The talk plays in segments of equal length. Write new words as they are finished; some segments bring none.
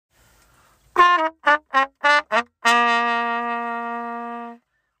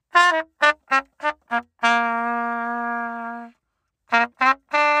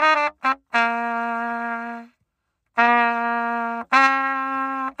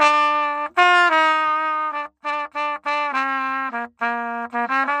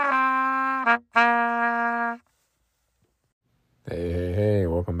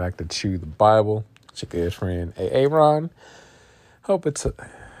to Chew the Bible. It's your good friend, Aaron. Hope it's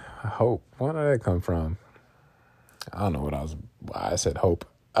I hope. Where did that come from? I don't know why I said hope.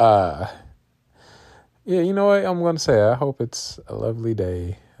 Yeah, you know what I'm going to say? I hope it's a lovely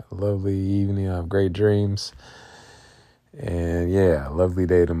day, a lovely evening. I have great dreams. And yeah, a lovely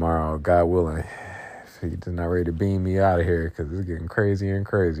day tomorrow, God willing. If he's not ready to beam me out of here because it's getting crazier and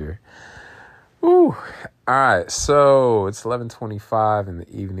crazier. Woo. All right, so it's 11:25 in the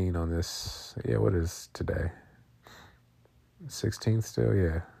evening on this. Yeah, what is today? 16th still?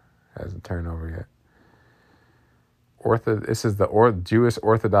 Yeah, hasn't turned over yet. This is the Jewish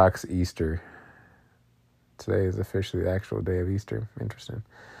Orthodox Easter. Today is officially the actual day of Easter. Interesting.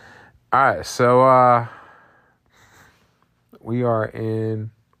 All right, so we are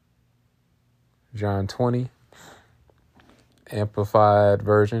in John 20, amplified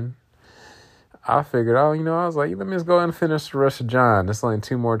version. I figured, I was like, let me just go ahead and finish the rest of John. There's only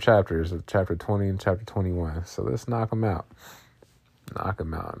 2 more chapters, chapter 20 and chapter 21. So let's knock them out. Knock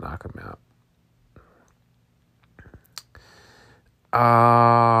them out.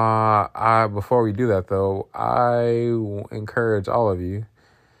 Before we do that, though, I encourage all of you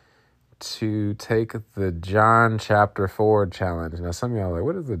to take the John chapter 4 challenge. Now, some of y'all are like,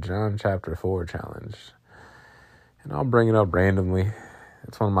 what is the John chapter 4 challenge? And I'll bring it up randomly.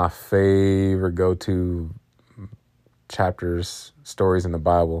 It's one of my favorite go-to chapters, stories in the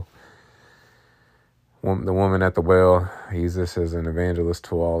Bible. The woman at the well, I use this as an evangelist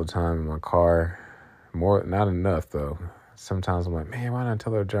tool all the time in my car. Not enough, though. Sometimes I'm like, man, why not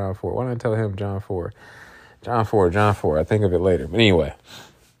tell her John 4? Why not tell him John 4? John 4. I think of it later. But anyway,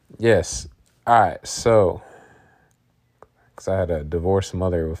 yes. All right, so, because I had a divorced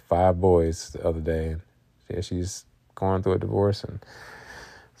mother with 5 boys the other day. And yeah, she's going through a divorce. And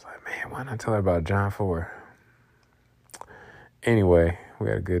it's like, man, why not tell her about John 4? Anyway, we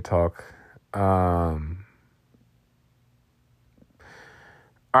had a good talk. All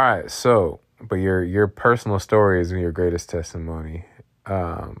right, so, but your personal story is your greatest testimony.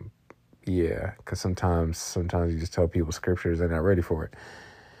 Yeah, because sometimes you just tell people scriptures, they're not ready for it.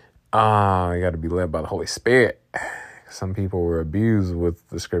 You got to be led by the Holy Spirit. Some people were abused with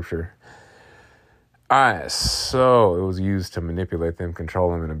the scripture. All right, so it was used to manipulate them,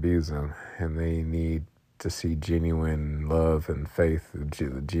 control them, and abuse them, and they need to see genuine love and faith.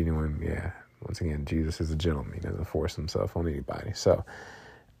 Genuine. Once again, Jesus is a gentleman. He doesn't force himself on anybody. So,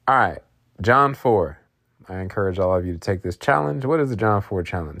 all right, John 4. I encourage all of you to take this challenge. What is the John 4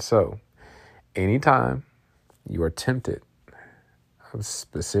 challenge? So, anytime you are tempted, I'm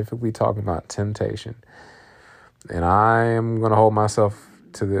specifically talking about temptation, and I am going to hold myself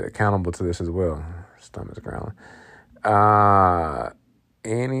accountable to this as well. Stomach's growling.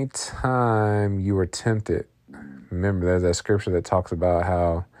 Anytime you are tempted, remember there's that scripture that talks about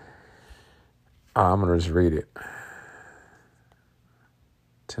how, I'm going to just read it.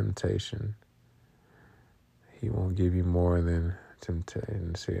 Temptation. He won't give you more than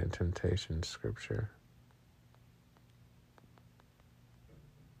temptation. See a temptation scripture.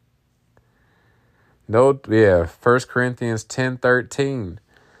 No, 1 Corinthians 10:13.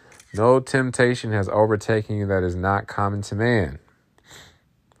 No temptation has overtaken you that is not common to man.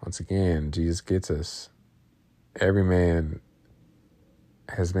 Once again, Jesus gets us. Every man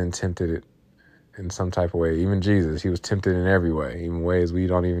has been tempted in some type of way. Even Jesus, he was tempted in every way, even ways we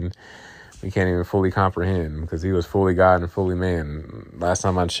can't even fully comprehend, because he was fully God and fully man. Last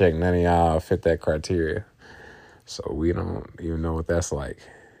time I checked, none of y'all fit that criteria. So we don't even know what that's like.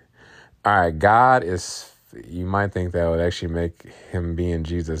 All right, God is, you might think that would actually make him being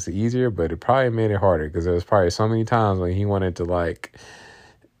Jesus easier, but it probably made it harder, because there was probably so many times when he wanted to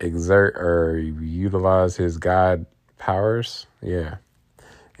exert or utilize his God powers. Yeah.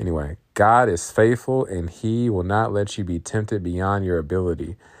 Anyway, God is faithful, and he will not let you be tempted beyond your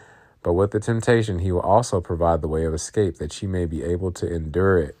ability. But with the temptation, he will also provide the way of escape, that you may be able to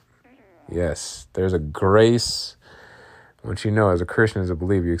endure it. Yes, there's a grace. Once you know, as a Christian, as a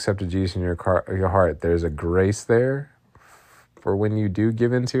believer, you accepted Jesus in your heart, there's a grace there for when you do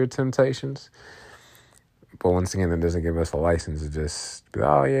give into your temptations. But once again, that doesn't give us a license to just be,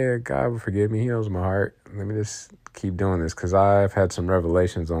 oh yeah, God will forgive me. He knows my heart. Let me just keep doing this, because I've had some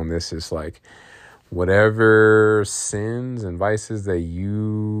revelations on this. It's like whatever sins and vices that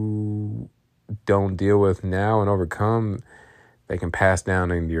you don't deal with now and overcome, they can pass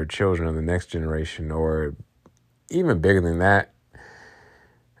down into your children or the next generation, or even bigger than that,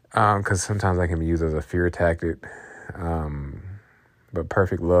 because sometimes that can be used as a fear tactic. But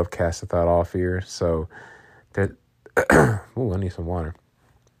perfect love casteth out all fear. So that, I need some water.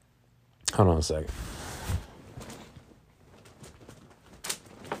 Hold on a second.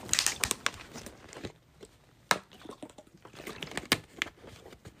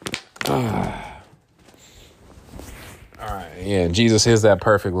 right. Yeah, Jesus is that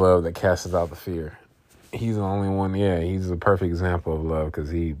perfect love that casts out the fear. He's the only one. Yeah, he's the perfect example of love because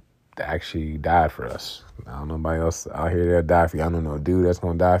he actually died for us. I don't know nobody else out here that'll die for you. I don't know a dude that's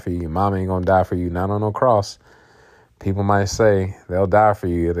going to die for you. Your mom ain't going to die for you. Not on no cross. People might say they'll die for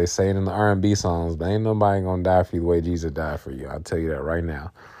you. They say it in the R&B songs, but ain't nobody going to die for you the way Jesus died for you. I'll tell you that right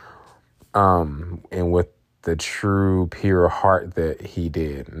now. And with the true pure heart that he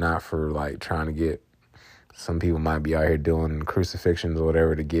did, not for like trying to get, some people might be out here doing crucifixions or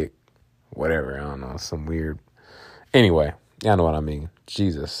whatever to get whatever. I don't know, some weird. Anyway, y'all know what I mean.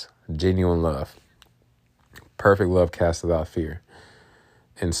 Jesus, genuine love. Perfect love casts out fear.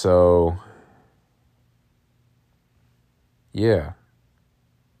 And so, yeah.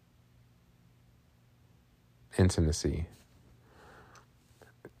 Intimacy.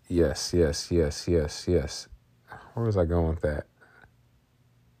 Yes. Where was I going with that?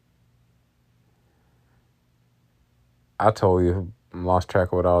 I told you, lost track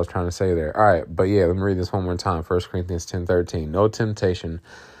of what I was trying to say there. All right, but yeah, let me read this one more time. 1 Corinthians 10:13. No temptation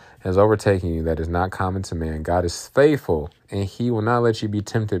has overtaken you that is not common to man. God is faithful, and he will not let you be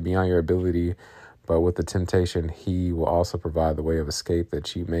tempted beyond your ability. But with the temptation, he will also provide the way of escape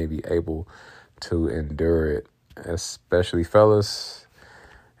that you may be able to endure it. Especially fellas,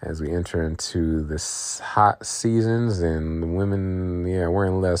 as we enter into this hot seasons and women,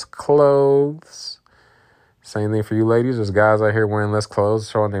 wearing less clothes. Same thing for you ladies. There's guys out here wearing less clothes,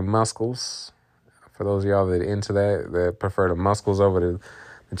 showing their muscles. For those of y'all that are into that prefer the muscles over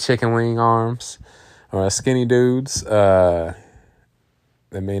the chicken wing arms, or skinny dudes that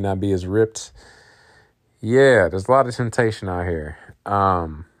may not be as ripped. Yeah, there's a lot of temptation out here.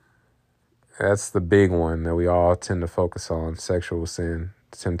 That's the big one that we all tend to focus on: sexual sin,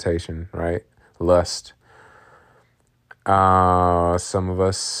 temptation, right? Lust. Some of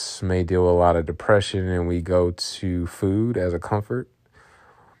us may deal with a lot of depression and we go to food as a comfort.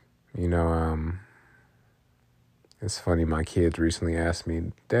 It's funny. My kids recently asked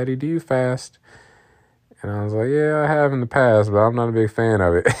me, "Daddy, do you fast?" And I was like, "Yeah, I have in the past, but I'm not a big fan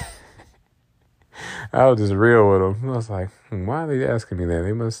of it." I was just real with them. I was like, why are they asking me that?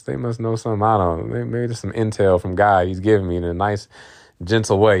 They must know something I don't. Maybe just some intel from God he's giving me in a nice,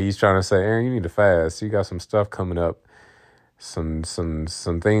 gentle way. He's trying to say, Aaron, you need to fast. You got some stuff coming up. Some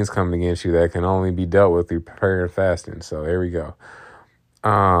things coming against you that can only be dealt with through prayer and fasting. So here we go.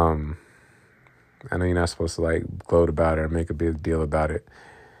 I know you're not supposed to like gloat about it or make a big deal about it.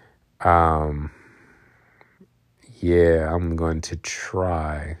 Yeah, I'm going to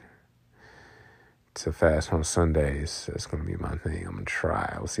try to fast on Sundays. That's going to be my thing. I'm going to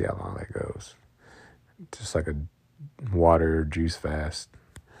try. We'll see how long that goes. Just like a water juice fast.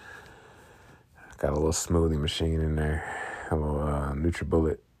 Got a little smoothie machine in there. A little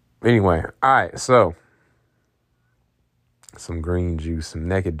NutriBullet. Anyway, all right, so some green juice, some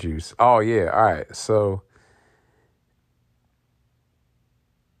naked juice. Oh, yeah, all right, so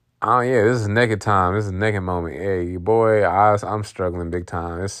this is naked time. This is naked moment. Hey, boy, I'm struggling big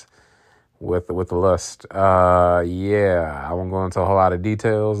time. It's with the lust. I won't go into a whole lot of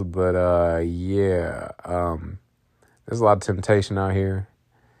details, but there's a lot of temptation out here.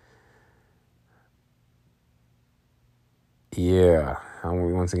 Yeah, I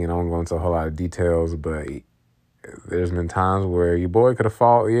won't go into a whole lot of details, but there's been times where your boy could have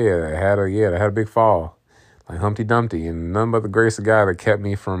fallen. They had a big fall, like Humpty Dumpty, and none but the grace of God that kept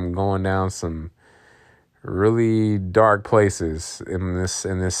me from going down some really dark places in this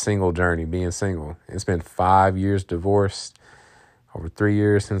single journey, being single. It's been 5 years divorced, over 3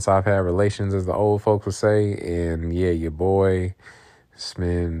 years since I've had relations, as the old folks would say, and your boy, it's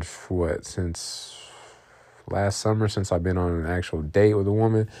been since last summer since I've been on an actual date with a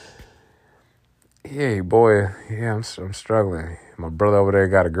woman. I'm struggling. My brother over there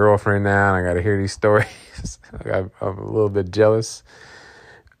got a girlfriend now, and I got to hear these stories. I'm a little bit jealous.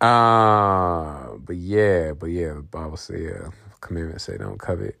 But the Bible say, commandments say don't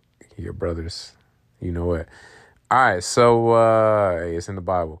covet your brothers. You know what? All right, so it's in the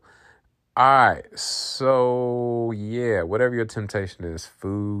Bible. All right, so whatever your temptation is,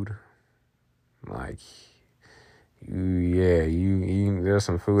 food, like there's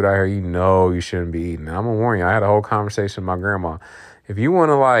some food out here you shouldn't be eating. And I'm gonna warn you, I had a whole conversation with my grandma. If you want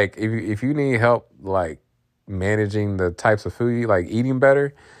to if you need help managing the types of food you like, eating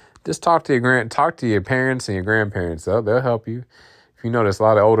better, just talk to your parents and your grandparents. They'll help you. If you notice, a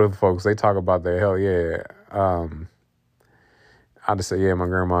lot of older folks, they talk about their health. I'll just say, my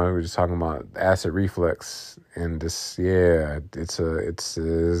grandma, we were just talking about acid reflux, and this, it's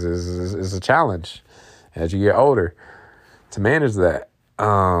a challenge as you get older to manage that.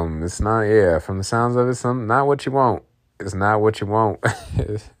 It's not, from the sounds of it, not what you want. It's not what you want.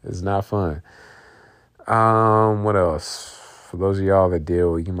 It's not fun. What else? For those of y'all that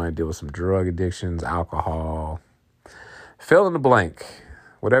you might deal with some drug addictions, alcohol. Fill in the blank.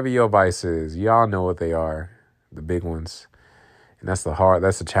 Whatever your vice is, y'all know what they are, the big ones. And that's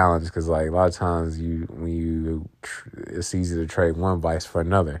the challenge, because like a lot of times it's easy to trade one vice for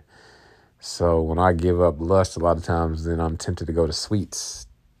another. So when I give up lust, a lot of times then I'm tempted to go to sweets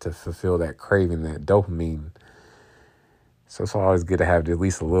to fulfill that craving, that dopamine. So it's always good to have at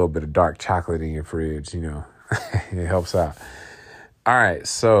least a little bit of dark chocolate in your fridge, It helps out. All right,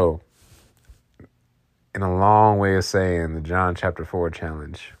 so in a long way of saying, the John chapter 4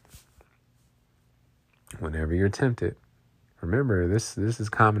 challenge. Whenever you're tempted, remember, this is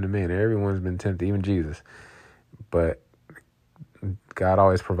common to men. Everyone's been tempted, even Jesus. But God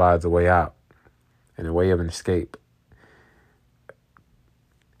always provides a way out and a way of an escape.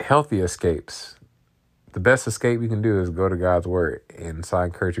 Healthy escapes. The best escape you can do is go to God's word. And so I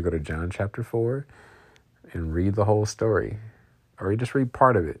encourage you to go to John chapter 4 and read the whole story. Or you just read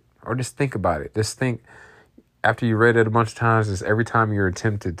part of it. Or just think about it. Just think, after you read it a bunch of times, just every time you're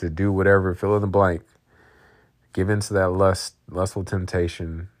tempted to do whatever, fill in the blank, give into that lustful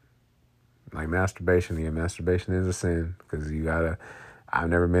temptation, like masturbation. Yeah, masturbation is a sin, because I've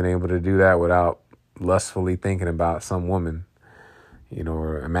never been able to do that without lustfully thinking about some woman,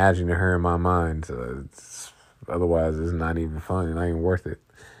 or imagining her in my mind. Otherwise, it's not even fun. It's not even worth it.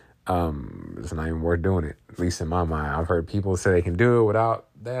 It's not even worth doing it, at least in my mind. I've heard people say they can do it without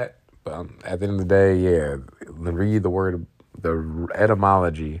that. But at the end of the day, read the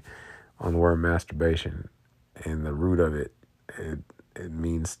etymology on the word masturbation, and the root of it. It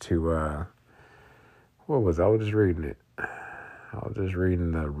means to, what was it? I was just reading it. I was just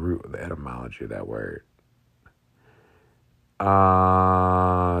reading the root, the etymology of that word.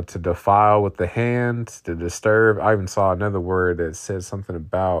 To defile with the hands, to disturb. I even saw another word that said something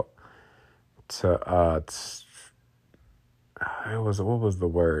about what was the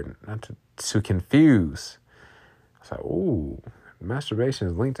word? Not to confuse. It's like, ooh, masturbation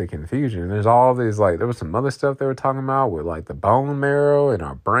is linked to confusion. And there's all these, there was some other stuff they were talking about with the bone marrow and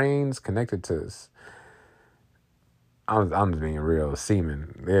our brains connected to this. I'm just being real.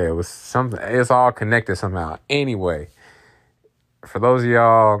 Semen. Yeah, it was something. It's all connected somehow. Anyway, for those of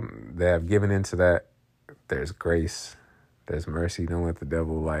y'all that have given into that, there's grace. There's mercy. Don't let the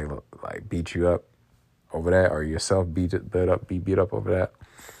devil beat you up over that, or yourself be beat up over that.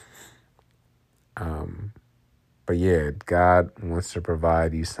 But yeah, God wants to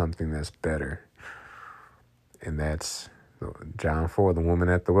provide you something that's better. And that's John 4, the woman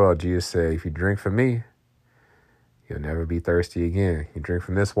at the well. Jesus said, if you drink from me, you'll never be thirsty again. You drink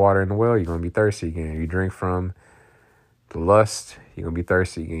from this water in the well, you're going to be thirsty again. You drink from the lust, you're going to be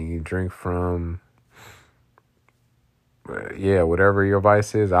thirsty again. You drink from, whatever your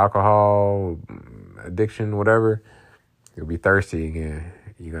vice is, alcohol, addiction, whatever, you'll be thirsty again.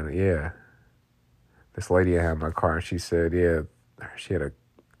 You're going to, This lady I had in my car, and she said,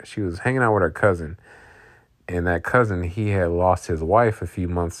 she was hanging out with her cousin. And that cousin, he had lost his wife a few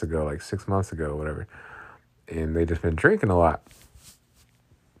months ago, 6 months ago, whatever. And they just been drinking a lot.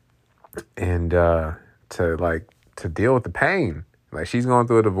 And to deal with the pain, she's going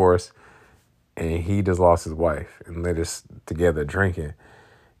through a divorce, and he just lost his wife, and they're just together drinking.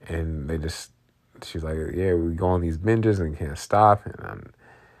 And she's like, we go on these binges and can't stop.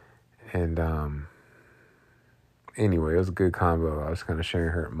 Anyway, it was a good combo. I was kind of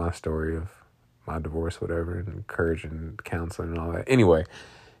sharing my story of my divorce, whatever, and encouraging, counseling, and all that. Anyway,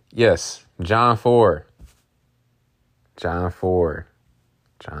 yes, John 4.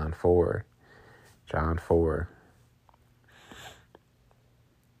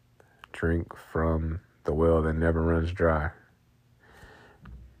 Drink from the well that never runs dry.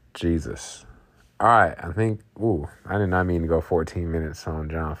 Jesus. All right, I think, I did not mean to go 14 minutes on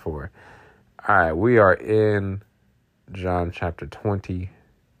John 4. All right, we are in John chapter 20.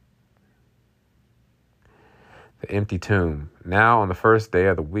 The empty tomb. Now on the first day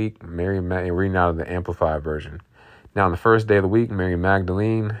of the week, reading out of the Amplified version. Now on the first day of the week, Mary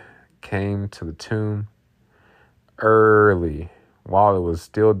Magdalene came to the tomb early, while it was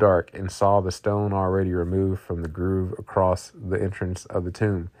still dark, and saw the stone already removed from the groove across the entrance of the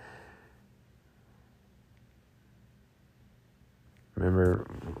tomb. Remember,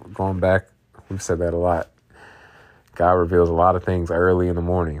 going back, we've said that a lot. God reveals a lot of things early in the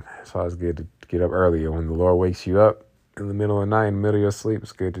morning. So it's good to get up early. When the Lord wakes you up in the middle of the night, in the middle of your sleep,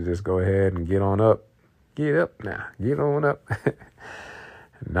 it's good to just go ahead and get on up. Get up now. Get on up.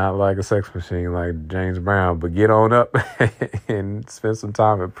 Not like a sex machine like James Brown, but get on up and spend some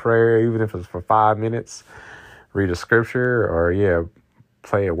time in prayer, even if it's for 5 minutes. Read a scripture or,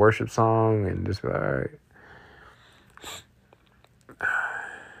 play a worship song and just be like, all right.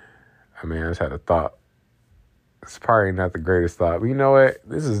 I just had a thought. It's probably not the greatest thought. But you know what?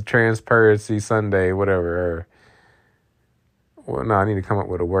 This is Transparency Sunday, whatever. Well, no, I need to come up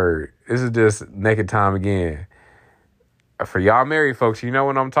with a word. This is just naked time again. For y'all married folks, you know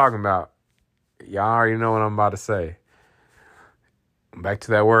what I'm talking about. Y'all already know what I'm about to say. Back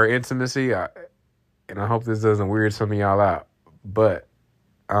to that word intimacy. And I hope this doesn't weird some of y'all out. But,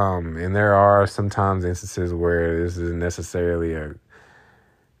 and there are sometimes instances where this isn't necessarily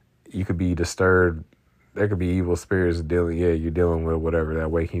you could be disturbed. There could be evil spirits you're dealing with whatever that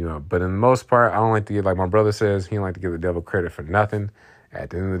waking you up. But in the most part, I don't like to get, like my brother says, he don't like to give the devil credit for nothing.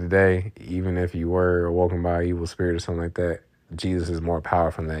 At the end of the day, even if you were awoken by an evil spirit or something like that, Jesus is more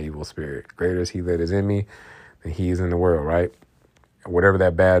powerful than that evil spirit. Greater is he that is in me than he is in the world, right? Whatever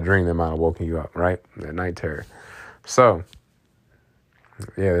that bad dream that might have woken you up, right? That night terror. So,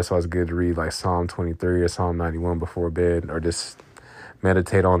 that's why it's good to read like Psalm 23 or Psalm 91 before bed, or just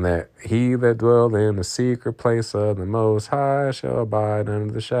meditate on that. He that dwell in the secret place of the Most High shall abide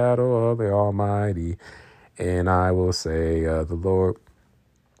under the shadow of the Almighty. And I will say of the Lord,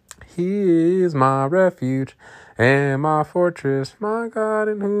 He is my refuge and my fortress, my God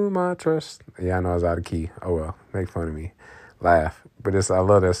in whom I trust. Yeah, I know I was out of key. Oh well, make fun of me, laugh. But I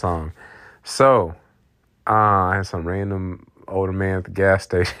love that song. So, I had some random older man at the gas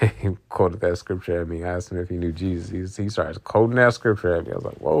station. He quoted that scripture at me. I asked him if he knew Jesus. He started quoting that scripture at me. I was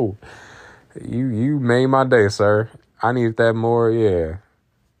like, whoa, you made my day, sir. I needed that more. Yeah.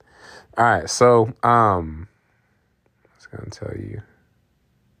 All right. So, I was going to tell you.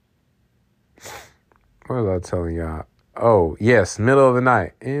 What was I telling y'all? Oh, yes. Middle of the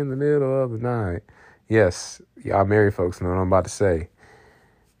night. In the middle of the night. Yes. Y'all married folks know what I'm about to say.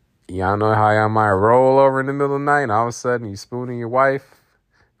 Y'all know how y'all might roll over in the middle of the night and all of a sudden you spooning your wife.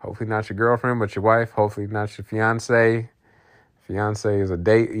 Hopefully not your girlfriend, but your wife. Hopefully not your fiance. Fiance is a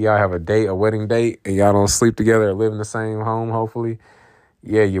date. Y'all have a wedding date, and y'all don't sleep together or live in the same home, hopefully.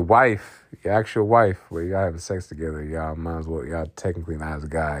 Yeah, your wife, your actual wife, where y'all having sex together, y'all might as well, y'all technically not as a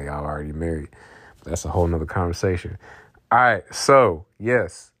guy, y'all already married. But that's a whole nother conversation. All right, so,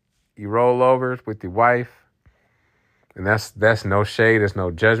 yes, you roll over with your wife. And that's no shade. There's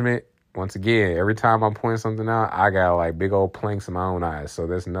no judgment. Once again, every time I'm pointing something out, I got like big old planks in my own eyes. So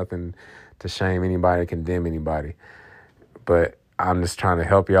there's nothing to shame anybody, condemn anybody. But I'm just trying to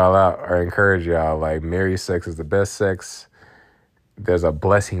help y'all out or encourage y'all. Like, married sex is the best sex. There's a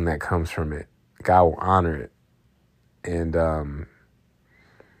blessing that comes from it. God will honor it. And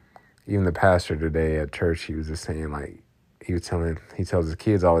even the pastor today at church, he was just saying, like, he tells his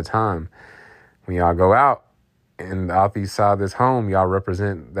kids all the time, when y'all go out, and out the side of this home, y'all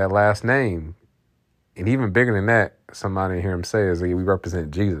represent that last name. And even bigger than that, somebody hear him say is, like, we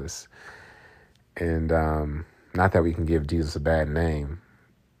represent Jesus. And not that we can give Jesus a bad name.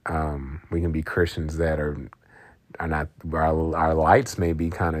 We can be Christians that are not, our lights may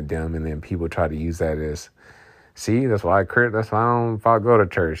be kind of dim, and then people try to use that as, see, that's why I don't go to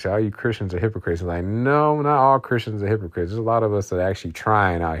church. All you Christians are hypocrites. Like, no, not all Christians are hypocrites. There's a lot of us that are actually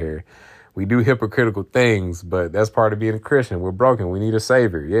trying out here. We do hypocritical things, but that's part of being a Christian. We're broken. We need a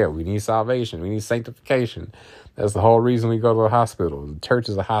savior. Yeah, we need salvation. We need sanctification. That's the whole reason we go to a hospital. The church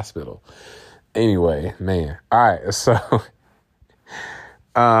is a hospital. Anyway, man. All right, so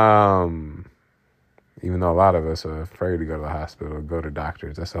even though a lot of us are afraid to go to the hospital or go to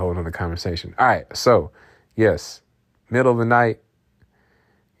doctors, that's a whole other conversation. All right, so yes, middle of the night,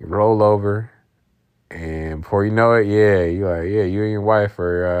 you roll over. And before you know it, you and your wife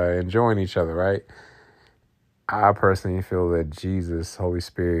are enjoying each other, right? I personally feel that Jesus, Holy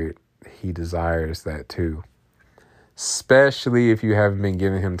Spirit, he desires that too. Especially if you haven't been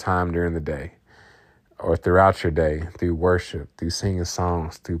giving him time during the day or throughout your day, through worship, through singing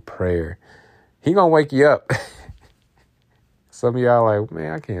songs, through prayer. He gonna wake you up. Some of y'all like,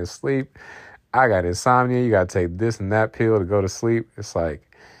 man, I can't sleep. I got insomnia. You got to take this and that pill to go to sleep. It's like,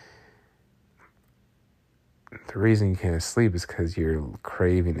 the reason you can't sleep is because you're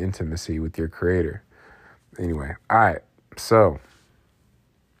craving intimacy with your creator. Anyway, all right. So,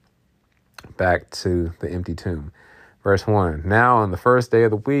 back to the empty tomb. Verse 1. Now, on the first day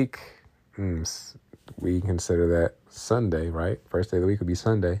of the week, we consider that Sunday, right? First day of the week would be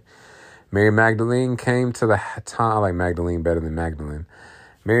Sunday. Mary Magdalene came to the tomb. I like Magdalene better than Magdalene.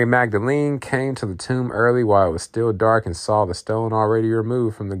 Mary Magdalene came to the tomb early while it was still dark and saw the stone already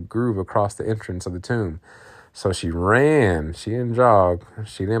removed from the groove across the entrance of the tomb. So she ran. She didn't jog.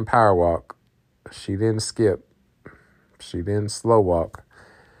 She didn't power walk. She didn't skip. She didn't slow walk.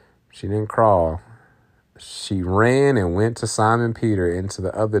 She didn't crawl. She ran and went to Simon Peter and to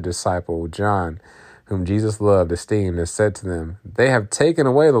the other disciple, John, whom Jesus loved, esteemed, and said to them, "They have taken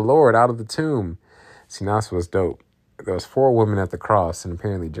away the Lord out of the tomb." See, now this was dope. There was 4 women at the cross, and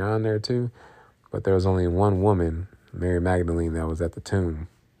apparently John there too, but there was only one woman, Mary Magdalene, that was at the tomb,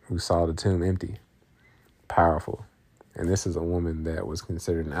 who saw the tomb empty. Powerful. And this is a woman that was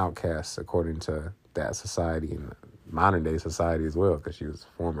considered an outcast according to that society and modern day society as well, because she was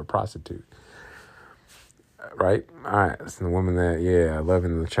a former prostitute. Right? All right. So the woman that,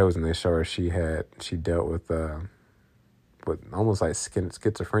 Loving the Chosen, they show her she dealt with almost like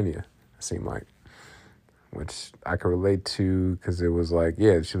schizophrenia, it seemed like, which I could relate to because it was like,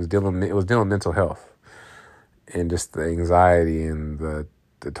 it was dealing with mental health and just the anxiety and the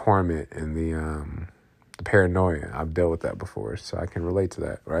torment and the paranoia. I've dealt with that before, so I can relate to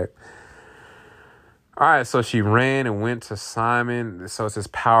that, right? All right, so she ran and went to Simon. So it's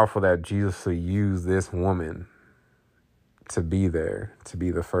just powerful that Jesus would use this woman to be there, to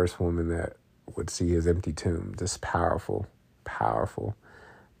be the first woman that would see his empty tomb. Just powerful, powerful,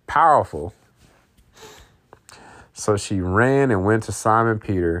 powerful. So she ran and went to Simon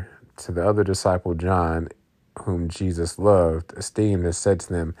Peter, to the other disciple John, whom Jesus loved, esteemed, and said to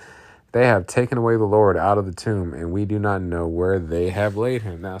them, "They have taken away the Lord out of the tomb, and we do not know where they have laid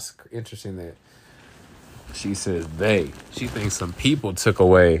him." Now, it's interesting that she says they. She thinks some people took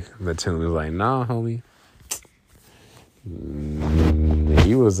away the tomb. It's like, nah, homie. The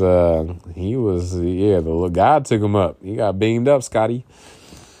God took him up. He got beamed up, Scotty.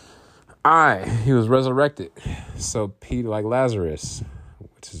 All right, he was resurrected. So Peter, like Lazarus,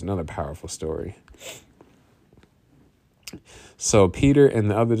 which is another powerful story. So Peter and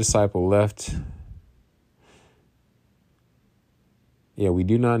the other disciple left. We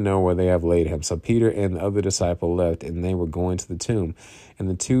do not know where they have laid him. So Peter and the other disciple left, and they were going to the tomb. And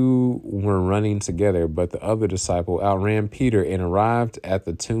the 2 were running together, but the other disciple outran Peter and arrived at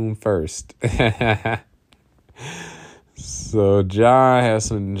the tomb first. So John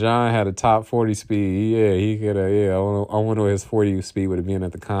had a top 40 speed. Yeah, he could have. I wonder what his 40 speed would have been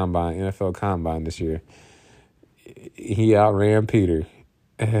at the NFL combine this year. He outran Peter.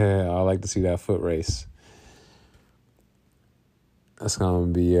 I like to see that foot race. That's going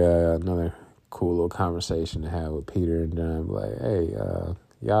to be another cool little conversation to have with Peter and John. Like, hey,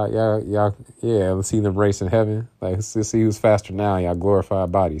 y'all, let's see them race in heaven. Like, let's see who's faster now. Y'all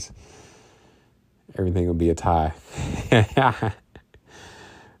glorified bodies. Everything will be a tie.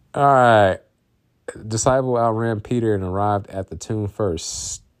 All right. Disciple outran Peter and arrived at the tomb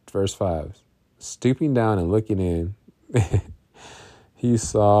first. Verse 5. Stooping down and looking in, he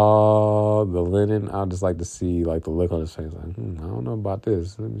saw the linen. I'd just like to see like the look on his face. Like, I don't know about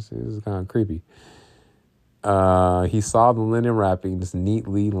this. Let me see. This is kind of creepy. He saw the linen wrappings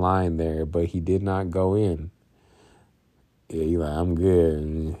neatly lying there, but he did not go in. He's like, I'm good.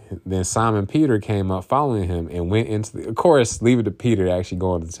 And then Simon Peter came up following him and went into of course, leave it to Peter to actually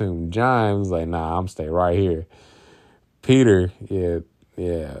go into the tomb. John was like, nah, I'm staying right here. Peter,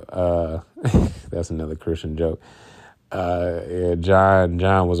 that's another Christian joke.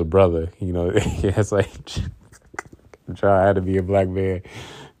 John was a brother, it's like John had to be a black man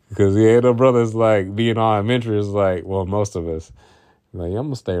because no brothers like being all adventurous like, well, most of us. Like, I'm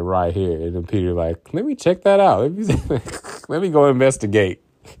gonna stay right here. And then Peter like, let me check that out. Let me go investigate.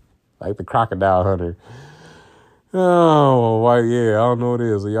 Like the crocodile hunter. Oh, white, I don't know what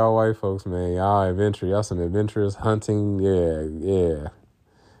it is. Y'all white folks, man, y'all adventure. Y'all some adventurous hunting. Yeah.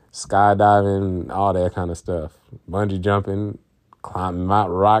 Skydiving, all that kind of stuff. Bungee jumping, climbing,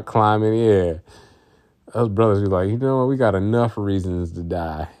 rock climbing, Us brothers be like, you know what? We got enough reasons to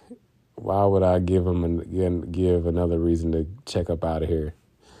die. Why would I give another reason to check up out of here?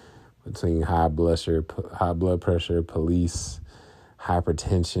 Between high blood pressure, police,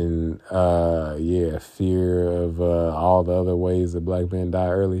 hypertension, fear of all the other ways that black men die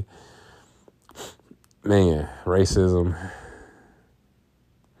early. Man, racism.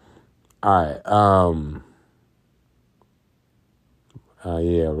 All right.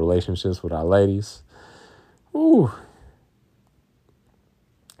 Relationships with our ladies. Ooh.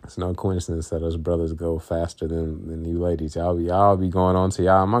 It's no coincidence that us brothers go faster than you ladies. Y'all be going on to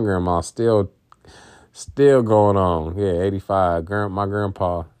y'all. My grandma still going on. 85. My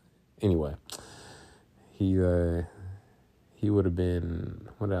grandpa. Anyway, he would have been,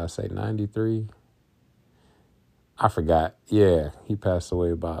 what did I say, 93? I forgot. Yeah, he passed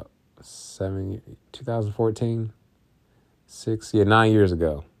away about 2014. 9 years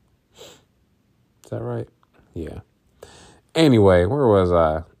ago. Is that right? Yeah. Anyway, where was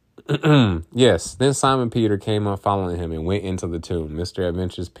I? Yes. Then Simon Peter came up following him and went into the tomb. Mr.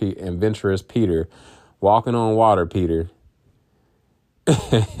 Adventurous Peter, walking on water, Peter.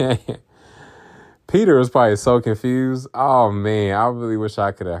 Peter was probably so confused. Oh man, I really wish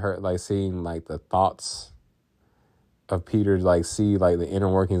I could have seen like the thoughts of Peter, like see like the inner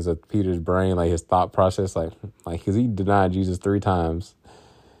workings of Peter's brain, like his thought process, like because he denied Jesus 3 times.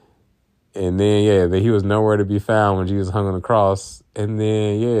 And then, that he was nowhere to be found when Jesus hung on the cross. And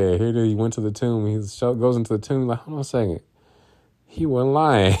then, here he went to the tomb. He goes into the tomb like, hold on a second. He wasn't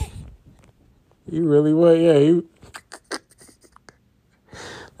lying. He really was. Yeah.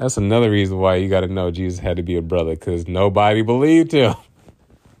 That's another reason why you got to know Jesus had to be a brother, because nobody believed him.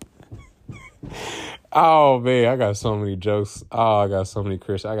 Oh, man, I got so many jokes. Oh, I got so much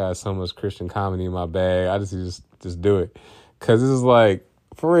Christian comedy in my bag. I just do it. Because this is like,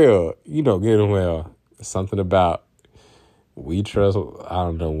 for real, getting well. Something about we trust, I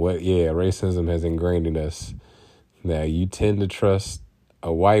don't know what, racism has ingrained in us. That you tend to trust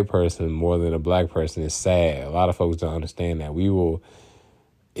a white person more than a black person. Is sad. A lot of folks don't understand that.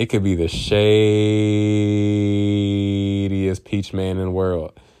 It could be the shadiest peach man in the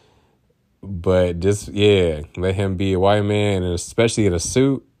world. But just, let him be a white man, and especially in a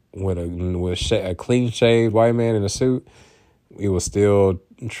suit, with a clean-shaved white man in a suit, we will still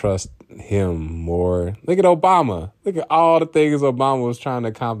trust him more. Look at Obama. Look at all the things Obama was trying to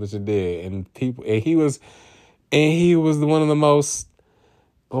accomplish and did. And he was one of the most,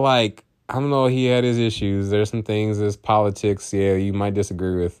 like, I don't know, he had his issues. There's some things, there's politics, you might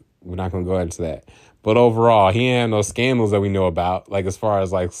disagree with. We're not going to go into that. But overall, he ain't had no scandals that we know about, like as far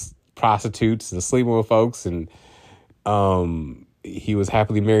as like prostitutes and sleeping with folks. And he was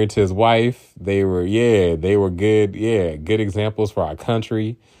happily married to his wife. They were good. Yeah, good examples for our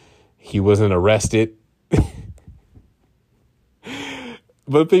country. He wasn't arrested.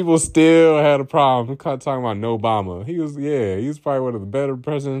 But people still had a problem. I'm talking about no Obama. He was probably one of the better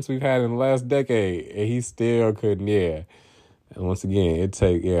presidents we've had in the last decade. And he still couldn't, And once again, it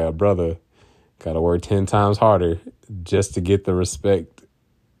take, a brother got to work 10 times harder just to get the respect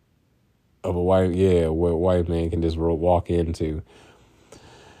of a white, what a white man can just walk into,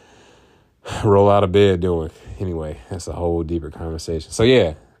 roll out of bed doing. Anyway, that's a whole deeper conversation.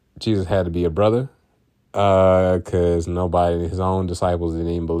 So Jesus had to be a brother, because nobody, his own disciples, didn't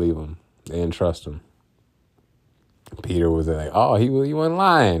even believe him. They didn't trust him. Peter was like, oh, he wasn't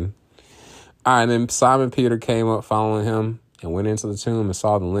lying. All right, and then Simon Peter came up following him and went into the tomb and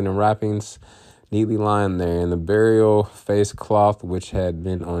saw the linen wrappings neatly lying there, and the burial face cloth which had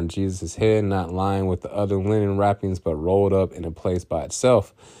been on Jesus' head, not lying with the other linen wrappings, but rolled up in a place by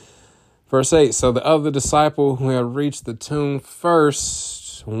itself. Verse 8, so the other disciple who had reached the tomb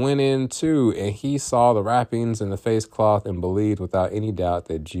first went in too, and he saw the wrappings and the face cloth and believed without any doubt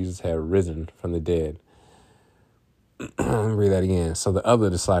that Jesus had risen from the dead. Let me read that again. So the other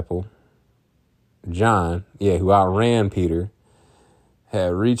disciple, John, who outran Peter,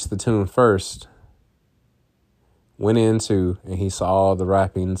 had reached the tomb first, went into, and he saw the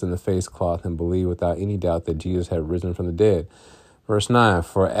wrappings and the face cloth and believed without any doubt that Jesus had risen from the dead. Verse 9,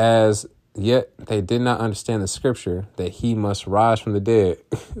 for as yet they did not understand the scripture that he must rise from the dead.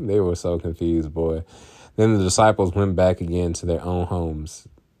 They were so confused, boy. Then the disciples went back again to their own homes.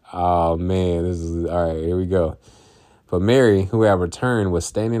 Oh, man, this is, all right, here we go. But Mary, who had returned, was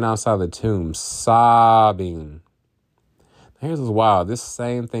standing outside the tomb, sobbing. Here's what's wild. This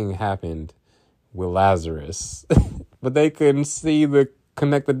same thing happened with Lazarus, but they couldn't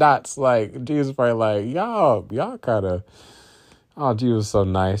connect the dots. Like, Jesus probably like, y'all kind of, oh, Jesus was so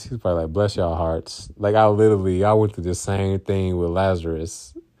nice. He's probably like, bless y'all hearts. Like, I went through the same thing with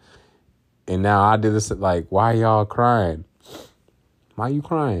Lazarus. And now I did this, like, why y'all crying? Why you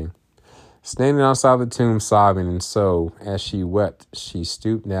crying? Standing outside the tomb sobbing, and so, as she wept, she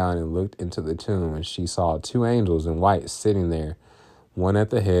stooped down and looked into the tomb, and she saw 2 angels in white sitting there, one at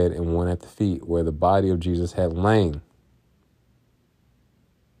the head and one at the feet, where the body of Jesus had lain.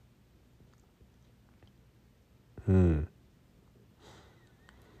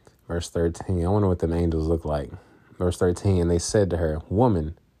 Verse 13, I wonder what them angels look like. Verse 13, and they said to her,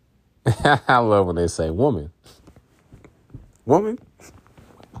 woman. I love when they say woman. Woman?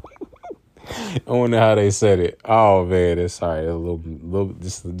 I wonder how they said it. Oh man, it's sorry. A little,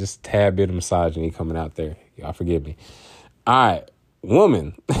 just tad bit of misogyny coming out there. Y'all forgive me. All right,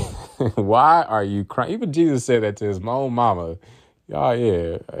 woman, why are you crying? Even Jesus said that to his own mama. Y'all,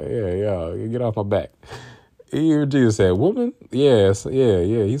 get off my back. Even Jesus said, woman, yes,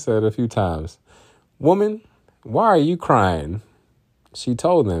 he said it a few times. Woman, why are you crying? She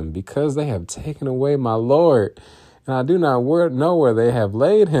told them, because they have taken away my Lord, and I do not know where they have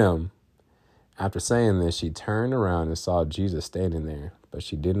laid him. After saying this, she turned around and saw Jesus standing there, but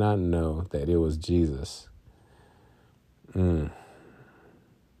she did not know that it was Jesus. Man,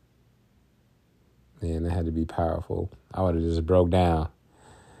 that had to be powerful. I would have just broke down.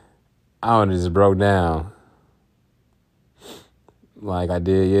 Like I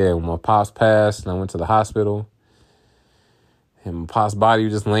did, when my pops passed and I went to the hospital. And my pop's body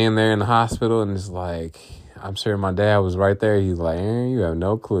was just laying there in the hospital, and it's like, I'm sure my dad was right there. He's like, Aaron, you have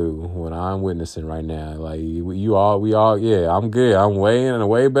no clue what I'm witnessing right now. Like, we all, yeah, I'm good. I'm way in a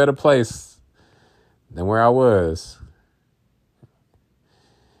way better place than where I was.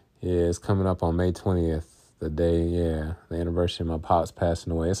 Yeah, it's coming up on May 20th, the day, the anniversary of my pops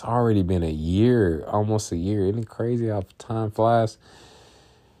passing away. It's already been a year, almost a year. Isn't it crazy how time flies?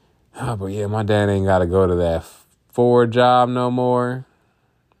 But yeah, my dad ain't got to go to that Ford job no more.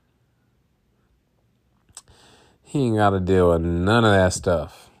 He ain't got to deal with none of that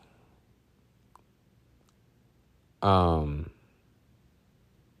stuff.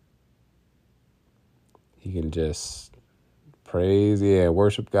 He can just praise,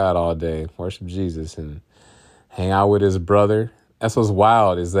 worship God all day, worship Jesus, and hang out with his brother. That's what's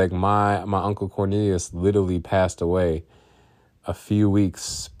wild. Is like my Uncle Cornelius literally passed away a few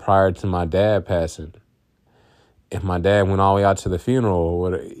weeks prior to my dad passing. And my dad went all the way out to the funeral.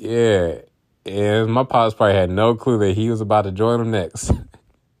 And my pops probably had no clue that he was about to join them next.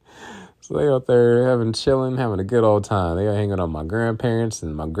 So they out there chilling, having a good old time. They are hanging out with my grandparents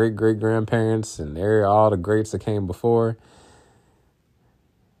and my great-great-grandparents and all the greats that came before.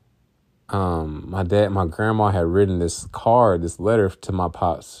 My grandma had written this letter to my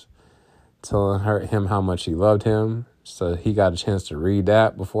pops, telling him how much he loved him. So he got a chance to read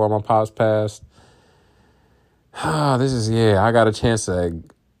that before my pops passed. I got a chance to,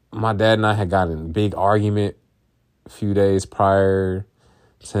 my dad and I had gotten in a big argument a few days prior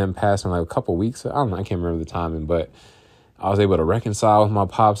to him passing, like a couple weeks. I can't remember the timing, but I was able to reconcile with my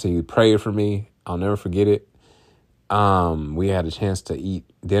pops. He prayed for me. I'll never forget it. We had a chance to eat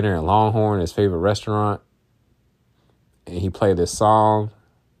dinner at Longhorn, his favorite restaurant. And he played this song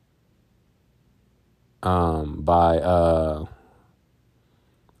by,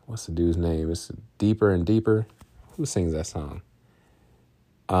 what's the dude's name? It's Deeper and Deeper. Who sings that song?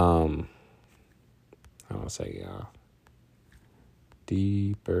 Hold on a second, y'all.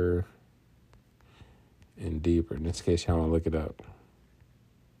 Deeper and Deeper. In this case, y'all want to look it up.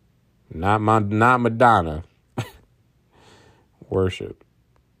 Not Madonna. Worship.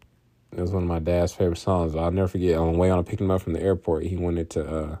 It was one of my dad's favorite songs. I'll never forget. On the way I picked him up from the airport, he wanted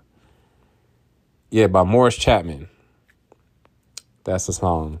to, by Morris Chapman. That's the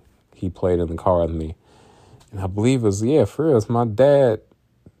song he played in the car with me. And I believe it was, for real, it's my dad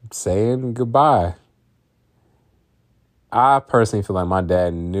saying goodbye. I personally feel like my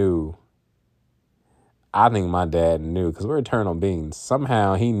dad knew. I think my dad knew, because we're eternal beings.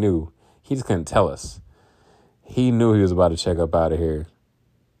 Somehow he knew. He just couldn't tell us. He knew he was about to check up out of here.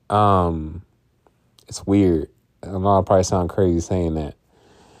 It's weird. I know I probably sound crazy saying that.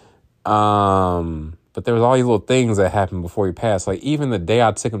 But there was all these little things that happened before he passed. Like even the day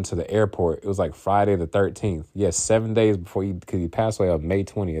I took him to the airport, it was like Friday the 13th. Yes, 7 days before because he passed away on May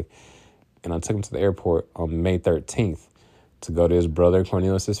 20th. And I took him to the airport on May 13th to go to his brother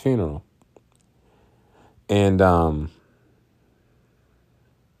Cornelius's funeral. And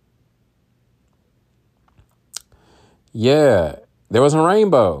there was a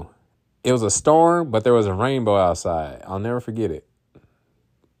rainbow. It was a storm, but there was a rainbow outside. I'll never forget it.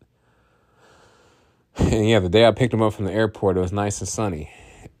 And the day I picked him up from the airport, it was nice and sunny.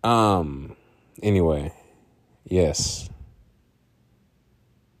 Anyway, yes.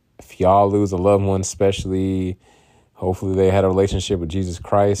 If y'all lose a loved one, especially, hopefully they had a relationship with Jesus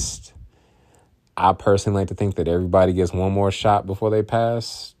Christ. I personally like to think that everybody gets one more shot before they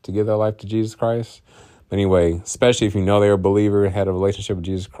pass to give their life to Jesus Christ. But anyway, especially if you know they're a believer and had a relationship with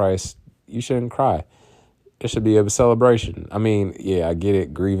Jesus Christ, you shouldn't cry. It should be a celebration. I mean, I get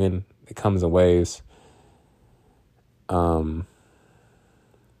it. Grieving, it comes in waves.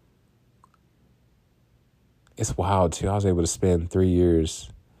 It's wild too. I was able to spend 3 years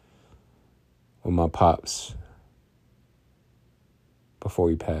with my pops before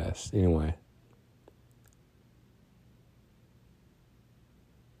he passed. Anyway.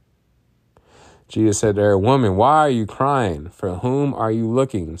 Jesus said to her, "Woman, why are you crying? For whom are you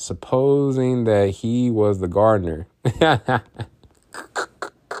looking?" Supposing that he was the gardener.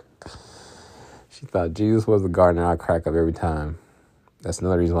 She thought Jesus was the gardener. I crack up every time. That's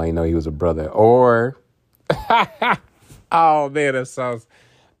another reason why you know he was a brother. Or Oh, man, that sounds...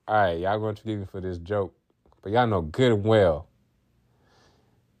 All right, y'all going to forgive me for this joke, but y'all know good and well,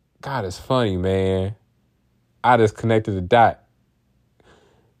 God is funny, man. I just connected the dot.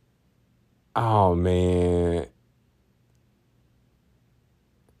 Oh, man.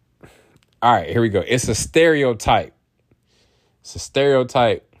 All right, here we go. It's a stereotype. It's a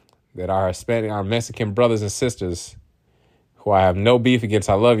stereotype that our Hispanic, our Mexican brothers and sisters, who I have no beef against,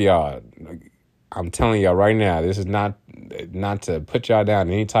 I love y'all. I'm telling y'all right now, this is not to put y'all down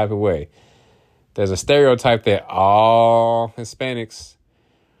in any type of way. There's a stereotype that all Hispanics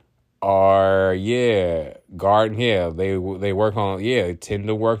are, garden, they work on, they tend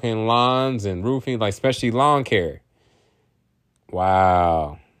to work in lawns and roofing, like especially lawn care.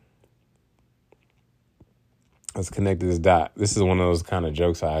 Wow. Let's connect this dot. This is one of those kind of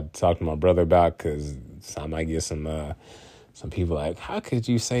jokes I talked to my brother about, because I might get some people like, how could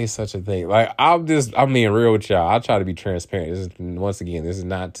you say such a thing? Like, I'm being real with y'all. I'll try to be transparent. This is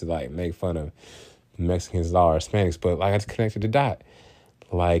not to like make fun of Mexicans or Hispanics, but like I just connected the dot.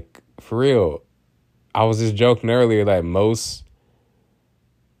 Like, for real, I was just joking earlier that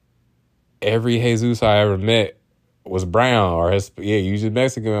every Jesus I ever met was brown or usually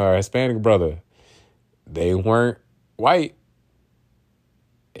Mexican or Hispanic brother. They weren't white.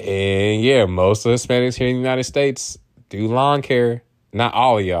 And most of the Hispanics here in the United States do lawn care. Not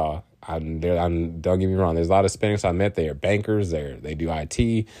all of y'all. Don't get me wrong. There's a lot of Hispanics I met. They are bankers. They do IT.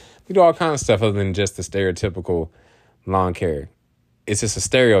 They do all kinds of stuff other than just the stereotypical lawn care. It's just a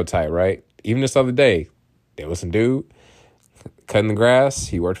stereotype, right? Even this other day, there was some dude cutting the grass.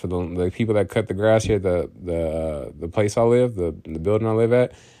 He worked for the people that cut the grass here at the place I live, the building I live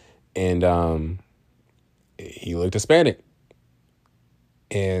at. And he looked Hispanic.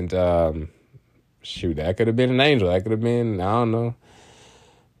 And that could have been an angel. That could have been, I don't know.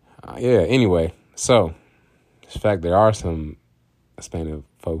 Anyway, so in fact, there are some Hispanic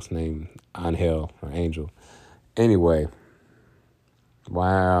folks named Angel or Angel. Anyway,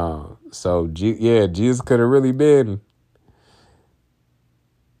 wow. So Jesus could have really been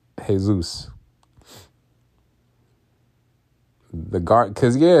Jesus.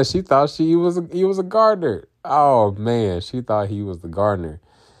 Because she thought he was a gardener. Oh man, she thought he was the gardener.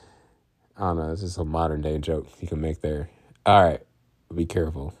 I don't know. It's just a modern day joke you can make there. All right, be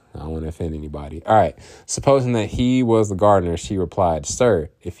careful. I don't want to offend anybody. All right. Supposing that he was the gardener, she replied, "Sir,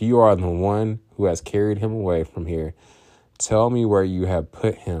 if you are the one who has carried him away from here, tell me where you have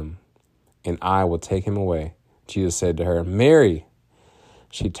put him, and I will take him away." Jesus said to her, "Mary."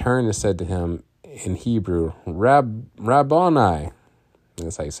 She turned and said to him in Hebrew, Rabboni.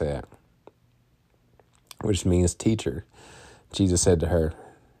 That's how you say it, which means teacher. Jesus said to her,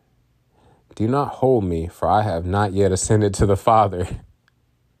 "Do not hold me, for I have not yet ascended to the Father."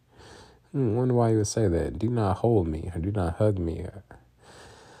 I wonder why you would say that. Do not hold me, or do not hug me,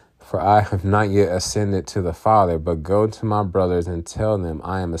 for I have not yet ascended to the Father, but go to my brothers and tell them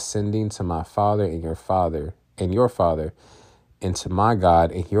I am ascending to my Father and your Father, and to my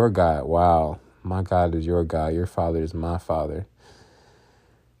God and your God. Wow, my God is your God, your Father is my Father.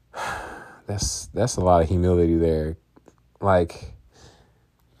 That's a lot of humility there. Like,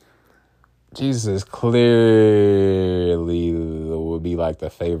 Jesus clearly would be like the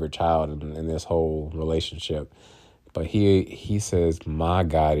favorite child in this whole relationship. But he says, my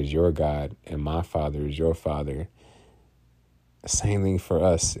God is your God and my Father is your Father. Same thing for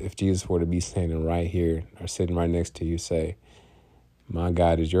us. If Jesus were to be standing right here or sitting right next to you, say, my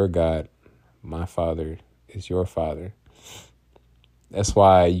God is your God, my Father is your Father. That's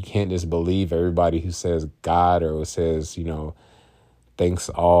why you can't just believe everybody who says God or who says, thanks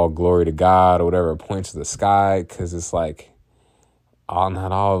all glory to God or whatever, points to the sky, because it's like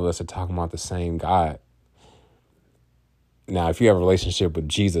not all of us are talking about the same God. Now, if you have a relationship with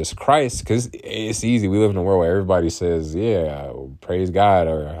Jesus Christ, because it's easy. We live in a world where everybody says, praise God,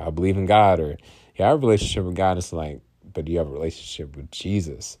 or I believe in God, or I have a relationship with God. It's like, but do you have a relationship with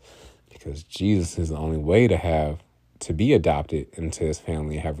Jesus? Because Jesus is the only way to be adopted into his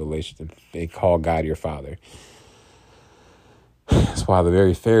family and have a relationship. They call God your Father. That's why the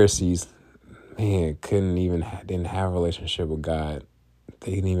very Pharisees, didn't have a relationship with God.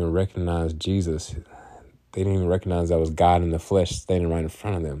 They didn't even recognize Jesus. They didn't even recognize that was God in the flesh standing right in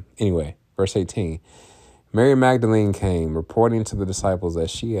front of them. Anyway, verse 18. Mary Magdalene came, reporting to the disciples that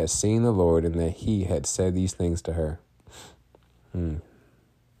she had seen the Lord and that he had said these things to her. This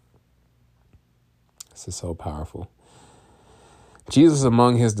is so powerful. Jesus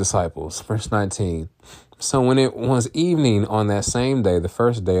among his disciples. Verse 19. So when it was evening on that same day, the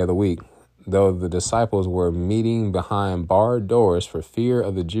first day of the week, though the disciples were meeting behind barred doors for fear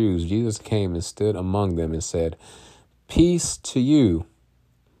of the Jews, Jesus came and stood among them and said, Peace to you.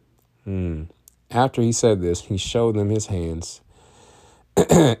 After he said this, he showed them his hands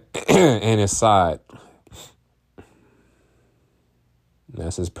and his side.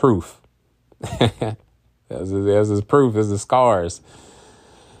 That's his proof. That's his proof, is the scars.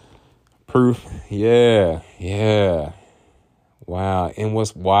 Proof. Yeah. Wow. And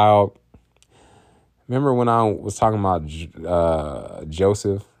what's wild, remember when I was talking about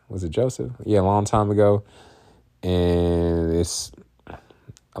Joseph? Was it Joseph? Yeah, a long time ago. And it's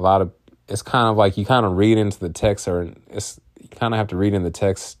kind of like you kind of read into the text, or you kind of have to read in the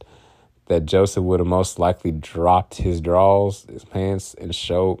text that Joseph would have most likely dropped his drawers, his pants, and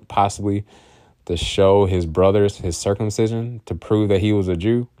possibly to show his brothers his circumcision to prove that he was a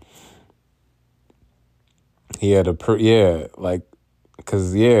Jew. He had to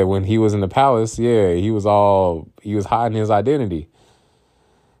because when he was in the palace, he was hiding his identity.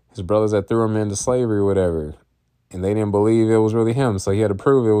 His brothers that threw him into slavery or whatever, and they didn't believe it was really him, so he had to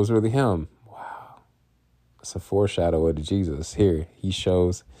prove it was really him. Wow. It's a foreshadow of Jesus. Here, he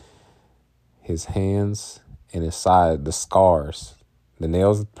shows his hands and his side, the scars, the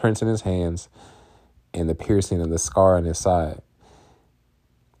nails prints in his hands, and the piercing of the scar on his side.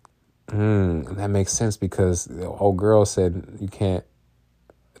 And that makes sense because the old girl said,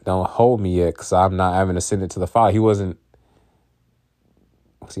 don't hold me yet because I haven't ascended to the Father. Was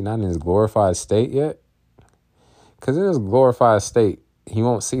he not in his glorified state yet? Because in his glorified state, he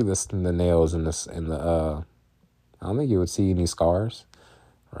won't see the nails and I don't think he would see any scars,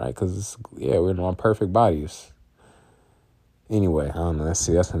 right? Because we're in our perfect bodies. Anyway, I don't know. That's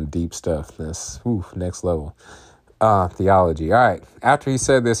some deep stuff. That's next level. Theology. All right. After he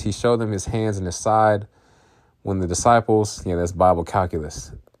said this, he showed them his hands and his side. When the disciples, that's Bible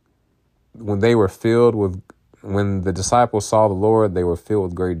calculus. When the disciples saw the Lord, they were filled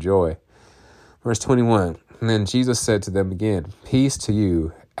with great joy. Verse 21. And then Jesus said to them again, peace to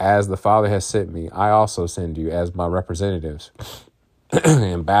you. As the Father has sent me, I also send you as my representatives,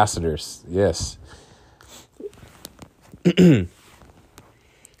 ambassadors. Yes. That's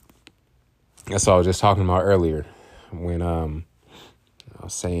what I was just talking about earlier when I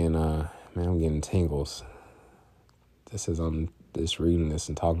was saying, man, I'm getting tingles. This is I'm just reading this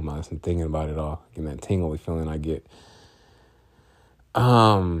and talking about this and thinking about it all, getting that tingly feeling I get.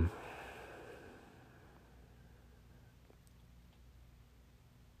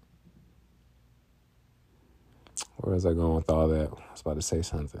 Where was I going with all that? I was about to say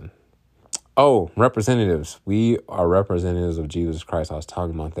something. Oh, representatives. We are representatives of Jesus Christ. I was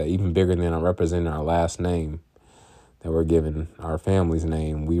talking about that. Even bigger than our representing our last name that we're given, our family's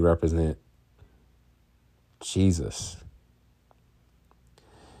name. We represent Jesus.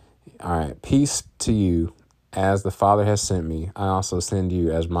 All right. Peace to you. As the Father has sent me, I also send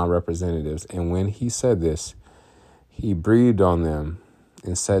you as my representatives. And when he said this, he breathed on them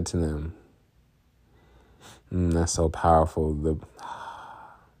and said to them, that's so powerful.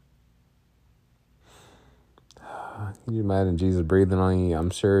 Can you imagine Jesus breathing on you? I'm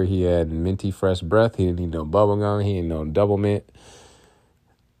sure he had minty fresh breath. He didn't need no bubble gum. He didn't no double mint.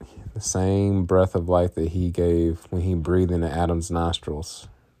 The same breath of life that he gave when he breathed into Adam's nostrils,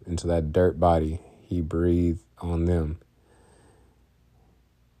 into that dirt body, he breathed on them.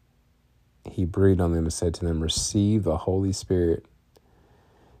 He breathed on them and said to them, receive the Holy Spirit.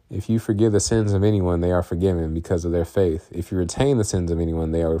 If you forgive the sins of anyone, they are forgiven because of their faith. If you retain the sins of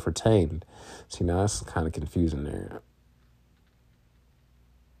anyone, they are retained. See, now that's kind of confusing there.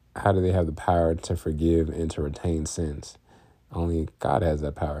 How do they have the power to forgive and to retain sins? Only God has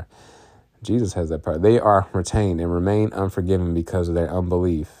that power. Jesus has that power. They are retained and remain unforgiven because of their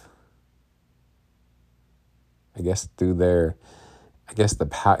unbelief. I guess the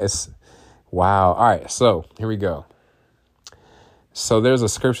power is, wow. All right, so here we go. So there's a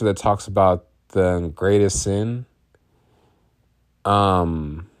scripture that talks about the greatest sin.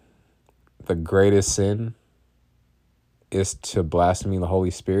 The greatest sin is to blaspheme the Holy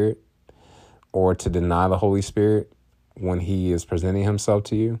Spirit or to deny the Holy Spirit when he is presenting himself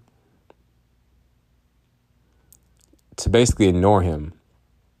to you. To basically ignore him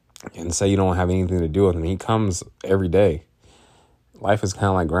and say you don't have anything to do with him. He comes every day. Life is kind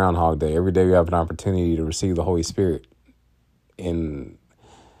of like Groundhog Day. Every day you have an opportunity to receive the Holy Spirit. And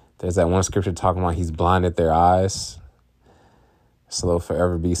there's that one scripture talking about he's blinded their eyes. So they'll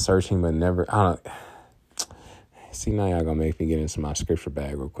forever be searching, but never, I don't see, now y'all gonna make me get into my scripture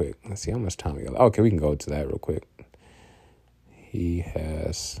bag real quick. Let's see how much time we got. Okay, we can go to that real quick. He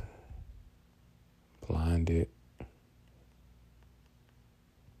has blinded.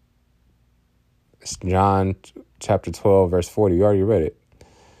 It's John chapter 12, verse 40. You already read it.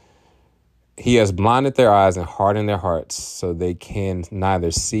 He has blinded their eyes and hardened their hearts, so they can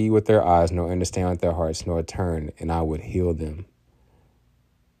neither see with their eyes nor understand with their hearts, nor turn, and I would heal them.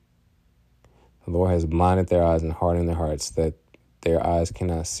 The Lord has blinded their eyes and hardened their hearts, that their eyes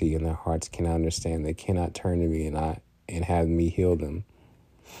cannot see and their hearts cannot understand. They cannot turn to me and have me heal them.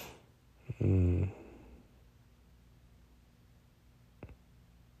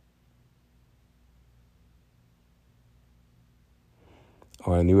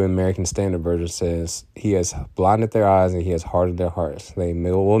 Or a New American Standard Version says, he has blinded their eyes and he has hardened their hearts. They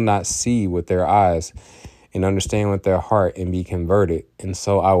will not see with their eyes and understand with their heart and be converted. And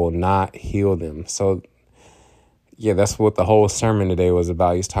so I will not heal them. So, yeah, that's what the whole sermon today was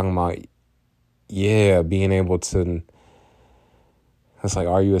about. He's talking about, being able to, it's like,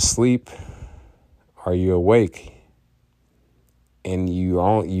 are you asleep? Are you awake? And you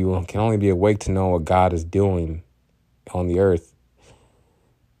can only be awake to know what God is doing on the earth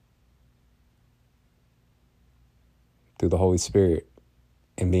through the Holy Spirit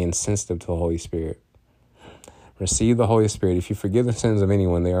and being sensitive to the Holy Spirit. Receive the Holy Spirit. If you forgive the sins of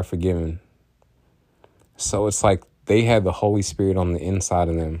anyone, they are forgiven. So it's like they had the Holy Spirit on the inside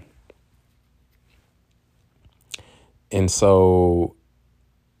of them. And so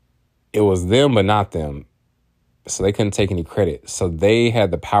it was them, but not them. So they couldn't take any credit. So they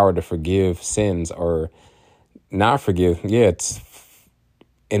had the power to forgive sins or not forgive.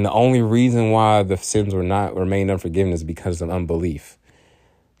 And the only reason why the sins remained unforgiven is because of unbelief.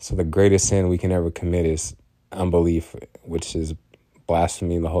 So the greatest sin we can ever commit is unbelief, which is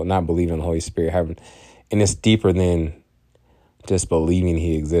blasphemy, not believing in the Holy Spirit. And it's deeper than just believing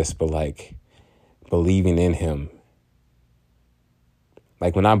he exists, but like believing in him.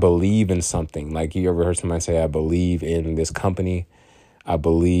 Like when I believe in something, like you ever heard somebody say, I believe in this company. I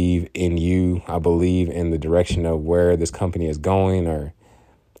believe in you. I believe in the direction of where this company is going, or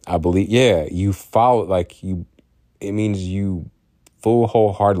I believe, you follow, it means you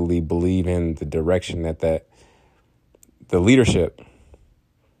wholeheartedly believe in the direction that the leadership.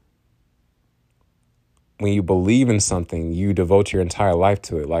 When you believe in something, you devote your entire life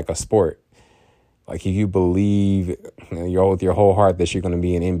to it, like a sport. Like if you believe with your whole heart that you're going to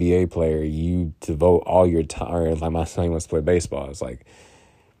be an NBA player, you devote all your time. Like my son wants to play baseball. It's like,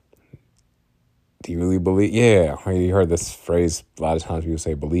 do you really believe? Yeah. You heard this phrase a lot of times. People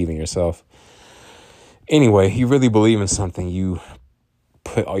say, believe in yourself. Anyway, you really believe in something, you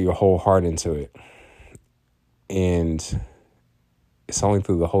put all your whole heart into it. And it's only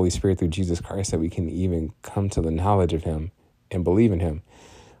through the Holy Spirit, through Jesus Christ, that we can even come to the knowledge of him and believe in him.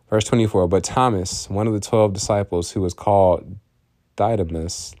 Verse 24, but Thomas, one of the 12 disciples who was called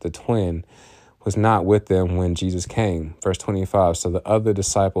Didymus, the twin, was not with them when Jesus came. Verse 25, so the other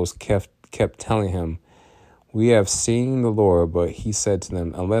disciples kept telling him, we have seen the Lord, but he said to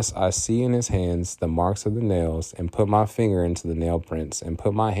them, unless I see in his hands the marks of the nails and put my finger into the nail prints and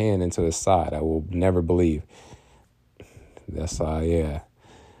put my hand into his side, I will never believe. That's, Thomas,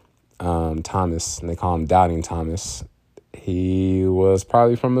 and they call him Doubting Thomas. He was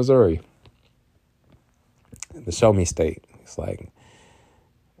probably from Missouri, the Show Me State. It's like,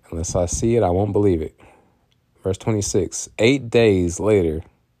 unless I see it, I won't believe it. Verse 26, 8 days later,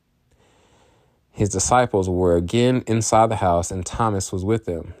 his disciples were again inside the house, and Thomas was with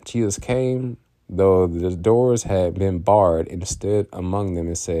them. Jesus came, though the doors had been barred, and stood among them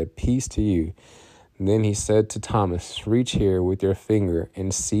and said, peace to you. And then he said to Thomas, reach here with your finger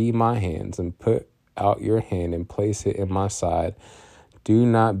and see my hands, and put out your hand and place it in my side. Do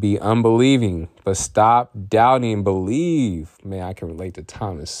not be unbelieving, but stop doubting and believe. Man, I can relate to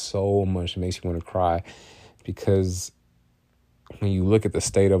Thomas so much. It makes me want to cry, because when you look at the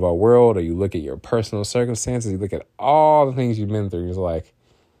state of our world, or you look at your personal circumstances, you look at all the things you've been through, it's like,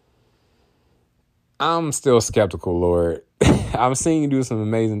 I'm still skeptical, Lord. I've seen you do some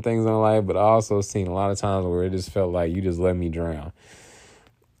amazing things in life, but I also seen a lot of times where it just felt like you just let me drown.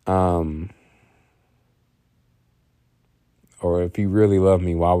 Or if you really love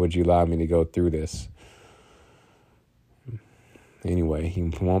me, why would you allow me to go through this? Anyway, he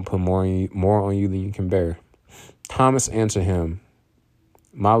won't put more on you than you can bear. Thomas answered him,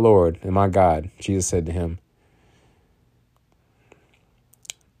 my Lord and my God. Jesus said to him,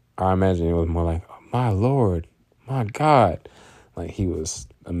 I imagine it was more like, my Lord, my God. Like he was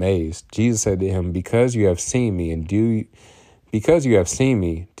amazed. Jesus said to him, because you have seen me, do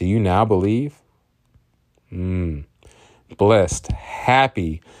you now believe? Blessed,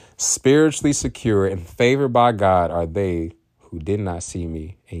 happy, spiritually secure, and favored by God are they who did not see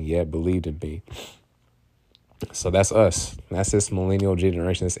me and yet believed in me. So that's us. That's this millennial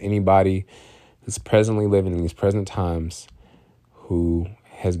generation. That's anybody who's presently living in these present times who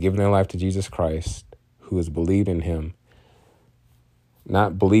has given their life to Jesus Christ, who has believed in him,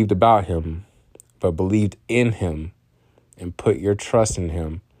 not believed about him, but believed in him and put your trust in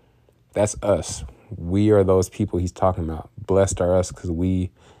him, that's us. We are those people he's talking about. Blessed are us because we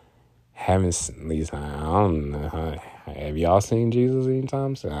haven't, at least I don't know. Have y'all seen Jesus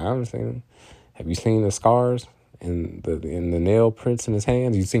anytime? So I haven't seen him. Have you seen the scars and the nail prints in his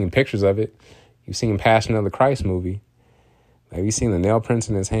hands? You've seen pictures of it. You've seen Passion of the Christ movie. Have you seen the nail prints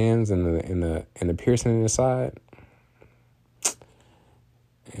in his hands and the piercing in his side?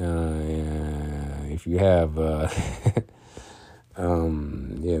 If you have,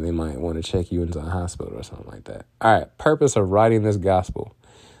 they might want to check you into a hospital or something like that. All right, purpose of writing this gospel.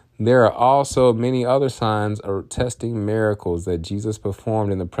 There are also many other signs or testing miracles that Jesus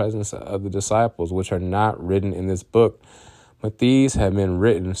performed in the presence of the disciples, which are not written in this book. But these have been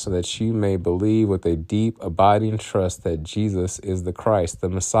written so that you may believe with a deep, abiding trust that Jesus is the Christ, the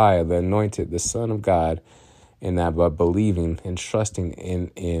Messiah, the Anointed, the Son of God, and that by believing and trusting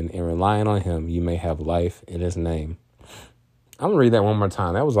in and relying on him, you may have life in his name. I'm going to read that one more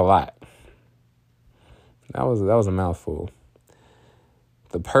time. That was a lot. That was a mouthful.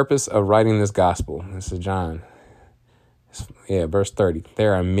 The purpose of writing this gospel. This is John. Verse 30.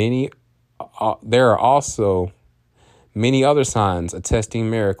 There are also many other signs attesting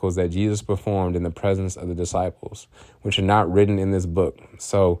miracles that Jesus performed in the presence of the disciples, which are not written in this book.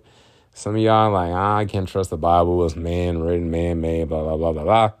 So some of y'all are like, I can't trust the Bible. It's man-written, man-made, blah, blah, blah, blah,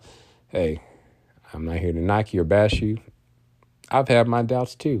 blah. Hey, I'm not here to knock you or bash you. I've had my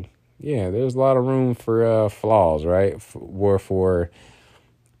doubts too. Yeah, there's a lot of room for flaws, right? For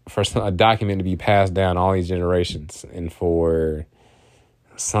a document to be passed down all these generations and for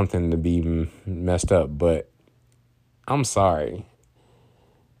something to be messed up. But I'm sorry.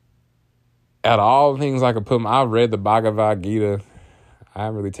 Out of all the things I could put, I've read the Bhagavad Gita. I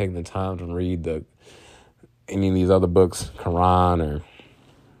haven't really taken the time to read any of these other books, Quran or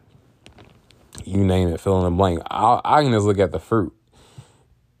you name it, fill in the blank. I can just look at the fruit.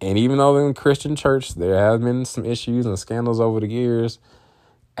 And even though in the Christian church there have been some issues and scandals over the years,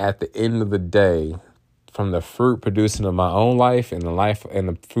 at the end of the day, from the fruit producing of my own life and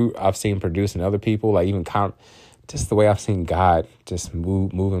the fruit I've seen producing other people, like even just the way I've seen God just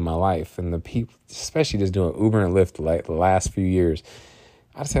move in my life, and the people, especially just doing Uber and Lyft like the last few years.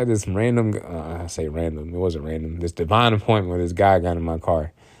 I just had this random, I say random, it wasn't random, this divine appointment where this guy got in my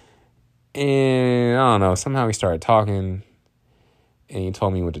car. And I don't know, somehow we started talking and he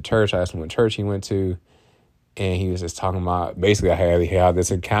told me he went to church. I asked him what church he went to. And he was just talking about, basically, I had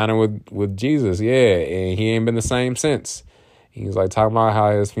this encounter with Jesus. Yeah. And he ain't been the same since. He was like talking about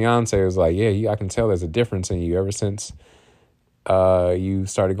how his fiance was like, I can tell there's a difference in you ever since you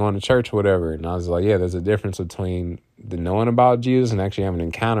started going to church or whatever. And I was like, there's a difference between the knowing about Jesus and actually having an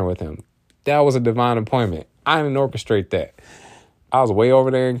encounter with him. That was a divine appointment. I didn't orchestrate that. I was way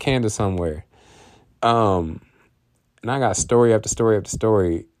over there in Kansas somewhere. And I got story after story after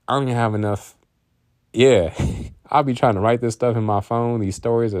story. I don't even have enough. Yeah, I'll be trying to write this stuff in my phone, these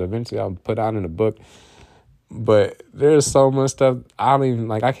stories that eventually I'll put out in a book. But there's so much stuff I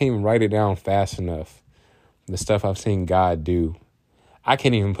can't even write it down fast enough. The stuff I've seen God do. I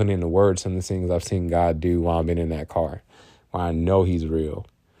can't even put into words some of the things I've seen God do while I've been in that car, while I know he's real.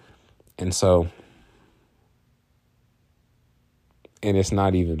 And it's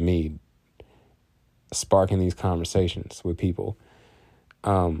not even me sparking these conversations with people.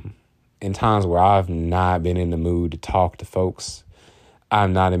 In times where I've not been in the mood to talk to folks, I've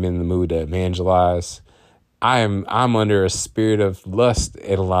not been in the mood to evangelize. I'm under a spirit of lust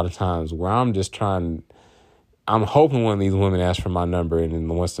at a lot of times where I'm hoping one of these women asks for my number and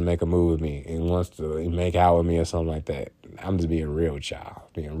wants to make a move with me and wants to make out with me or something like that. I'm just being real, child,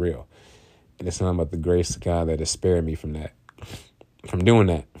 being real. And it's nothing but the grace of God that has spared me from that, from doing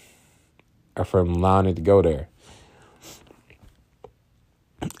that, or from allowing it to go there.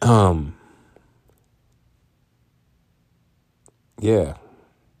 Yeah.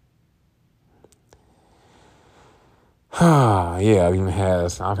 I've even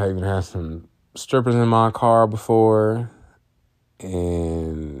had some strippers in my car before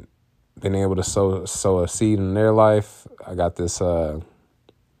and been able to sow a seed in their life. I got this, I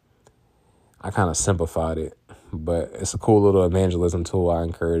kind of simplified it, but it's a cool little evangelism tool. I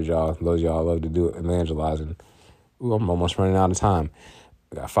encourage y'all, those of y'all love to do evangelizing. Ooh, I'm almost running out of time.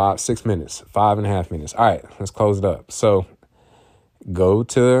 I got 5.5 minutes. All right, let's close it up. So go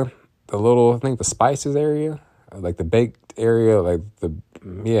to the little, I think the spices area, like the baked area, like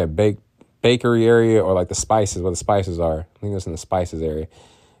bakery area, or like the spices, where the spices are. I think it's in the spices area.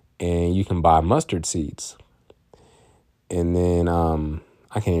 And you can buy mustard seeds. And then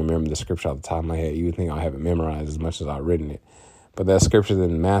I can't even remember the scripture off the top of my head. You would think I have it memorized as much as I've written it. But that scripture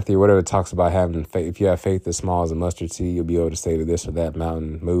in Matthew, whatever, it talks about having faith. If you have faith as small as a mustard seed, you'll be able to say to this or that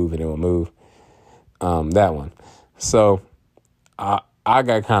mountain, move, and it will move. That one. So I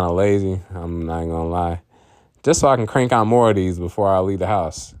got kind of lazy. I'm not gonna lie, just so I can crank out more of these before I leave the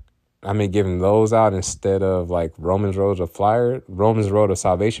house. I've been giving those out instead of like Romans Road of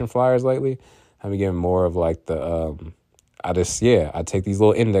Salvation flyers lately. I've been giving more of like the I take these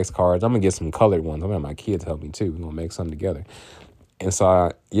little index cards. I'm gonna get some colored ones. I'm gonna have my kids help me too. We're gonna make something together. And so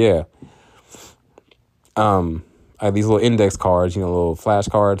I have these little index cards, little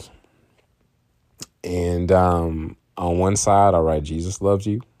flashcards. And on one side, I write Jesus loves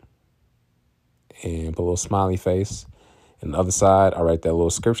you and put a little smiley face. And the other side, I write that little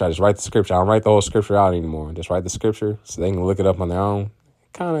scripture. I just write the scripture. I don't write the whole scripture out anymore. Just write the scripture so they can look it up on their own.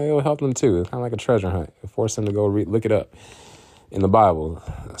 It'll help them too. It's kind of like a treasure hunt. It forces them to go look it up in the Bible.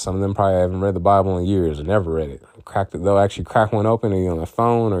 Some of them probably haven't read the Bible in years or never read it. They'll actually crack one open on their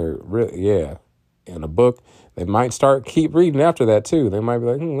phone or in a book. They might keep reading after that too. They might be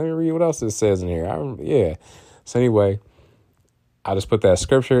like, let me read what else it says in here. So anyway, I just put that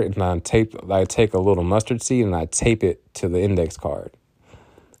scripture and I take a little mustard seed and I tape it to the index card.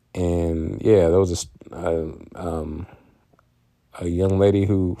 And there was a young lady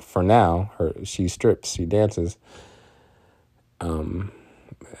who, for now, she strips, she dances.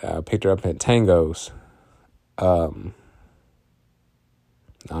 I picked her up at Tango's. And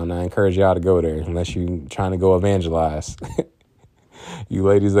I encourage y'all to go there unless you trying to go evangelize. You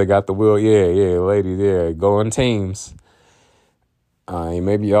ladies that got the will, ladies, go in teams.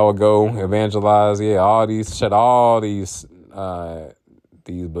 Maybe y'all go evangelize. All these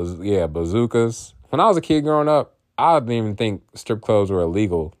bazookas. When I was a kid growing up, I didn't even think strip clubs were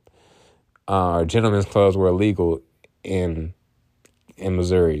illegal, or gentlemen's clubs were illegal in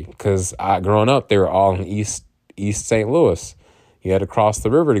Missouri. Because growing up, they were all in East St. Louis. You had to cross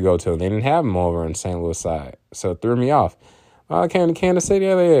the river to go to them. They didn't have them over in St. Louis side, so it threw me off. I came to Kansas City.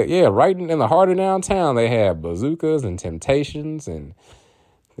 Right in the heart of downtown, they had bazookas and Temptations, and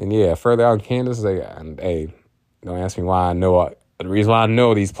further out in Kansas, don't ask me why I know. The reason why I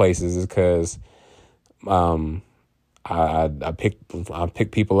know these places is because I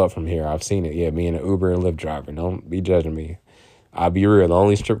pick people up from here. I've seen it. Being an Uber and Lyft driver. Don't be judging me. I'll be real. The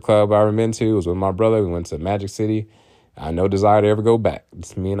only strip club I ever been to was with my brother. We went to Magic City. I have no desire to ever go back.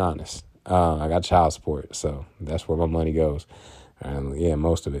 Just being honest. I got child support, so that's where my money goes. And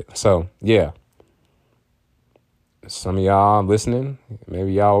most of it. So some of y'all listening,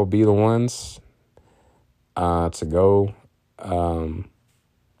 maybe y'all will be the ones to go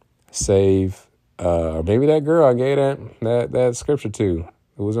save. Or maybe that girl I gave that scripture to,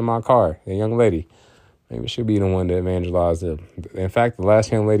 who was in my car, a young lady. Maybe she'll be the one to evangelize them. In fact, the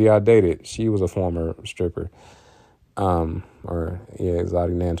last young lady I dated, she was a former stripper.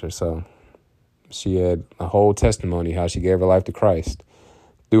 Exotic dancer. So she had a whole testimony how she gave her life to Christ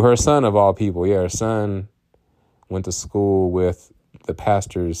through her son of all people. Her son went to school with the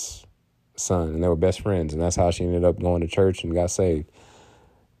pastor's son, and they were best friends, and that's how she ended up going to church and got saved.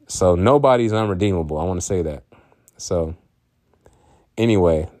 So nobody's unredeemable. I want to say that. So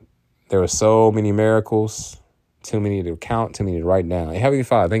anyway, there were so many miracles, too many to count, too many to write down. And Heavenly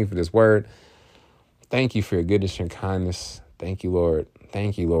Father, thank you for this word. Thank you for your goodness and kindness. Thank you, Lord.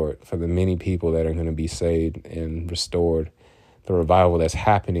 Thank you, Lord, for the many people that are going to be saved and restored. The revival that's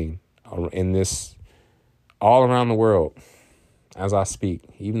happening in this all around the world as I speak.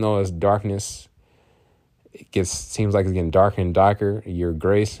 Even though it's darkness, seems like it's getting darker and darker. Your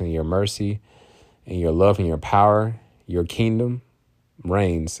grace and your mercy and your love and your power, your kingdom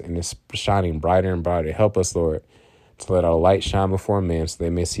reigns and it's shining brighter and brighter. Help us, Lord, to let our light shine before men so they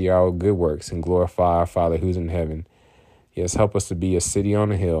may see our good works and glorify our Father who's in heaven. Yes, help us to be a city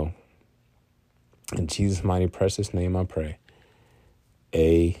on a hill. In Jesus' mighty precious name I pray.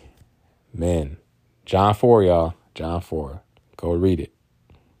 Amen. John 4, y'all. John 4. Go read it.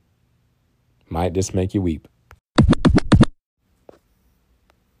 Might just make you weep.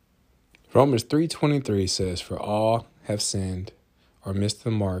 Romans 3:23 says, "For all have sinned or missed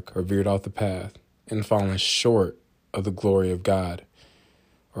the mark or veered off the path and fallen short of the glory of God,"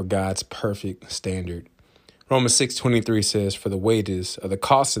 or God's perfect standard. Romans 6:23 says, "For the wages of the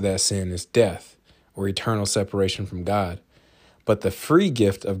cost of that sin is death, or eternal separation from God. But the free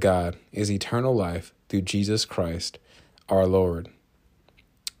gift of God is eternal life through Jesus Christ, our Lord."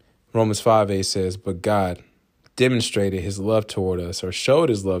 Romans 5:8 says, "But God demonstrated his love toward us," or showed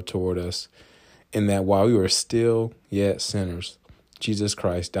his love toward us, "in that while we were still yet sinners, Jesus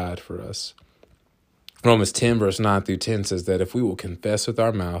Christ died for us." Romans 10, verse 9 through 10 says that if we will confess with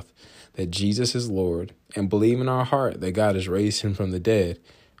our mouth that Jesus is Lord and believe in our heart that God has raised him from the dead,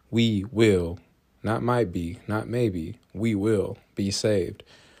 we will, not might be, not maybe, we will be saved.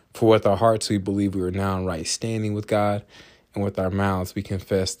 For with our hearts we believe we are now in right standing with God, and with our mouths we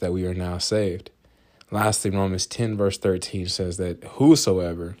confess that we are now saved. Lastly, Romans 10, verse 13 says that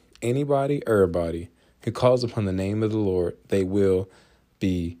whosoever, anybody, everybody, who calls upon the name of the Lord, they will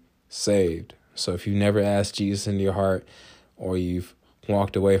be saved. So if you never asked Jesus into your heart, or you've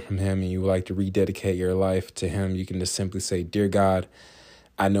walked away from him and you would like to rededicate your life to him, you can just simply say, Dear God,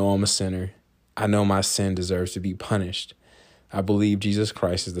 I know I'm a sinner. I know my sin deserves to be punished. I believe Jesus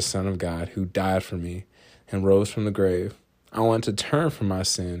Christ is the Son of God who died for me and rose from the grave. I want to turn from my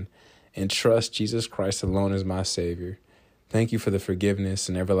sin and trust Jesus Christ alone as my Savior. Thank you for the forgiveness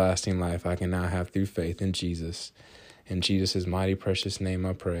and everlasting life I can now have through faith in Jesus. In Jesus' mighty precious name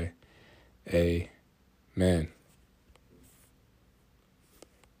I pray. Amen.